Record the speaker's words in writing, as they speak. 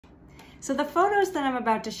So the photos that I'm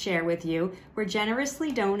about to share with you were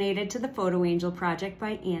generously donated to the Photo Angel Project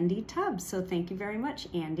by Andy Tubbs. So thank you very much,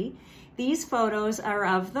 Andy. These photos are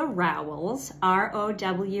of the Rowells, R-O-W-E-L-L-S,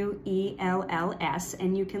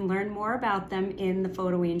 and you can learn more about them in the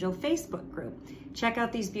Photo Angel Facebook group. Check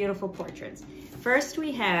out these beautiful portraits. First,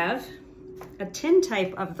 we have a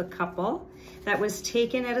tintype of the couple that was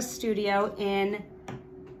taken at a studio in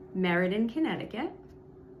Meriden, Connecticut.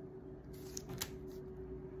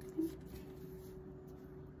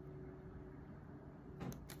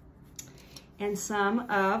 And some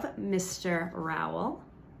of Mr. Rowell,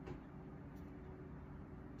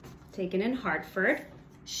 taken in Hartford.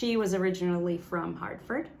 She was originally from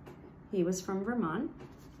Hartford. He was from Vermont.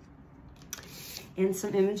 And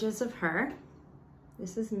some images of her.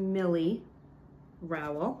 This is Millie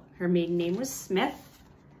Rowell. Her maiden name was Smith.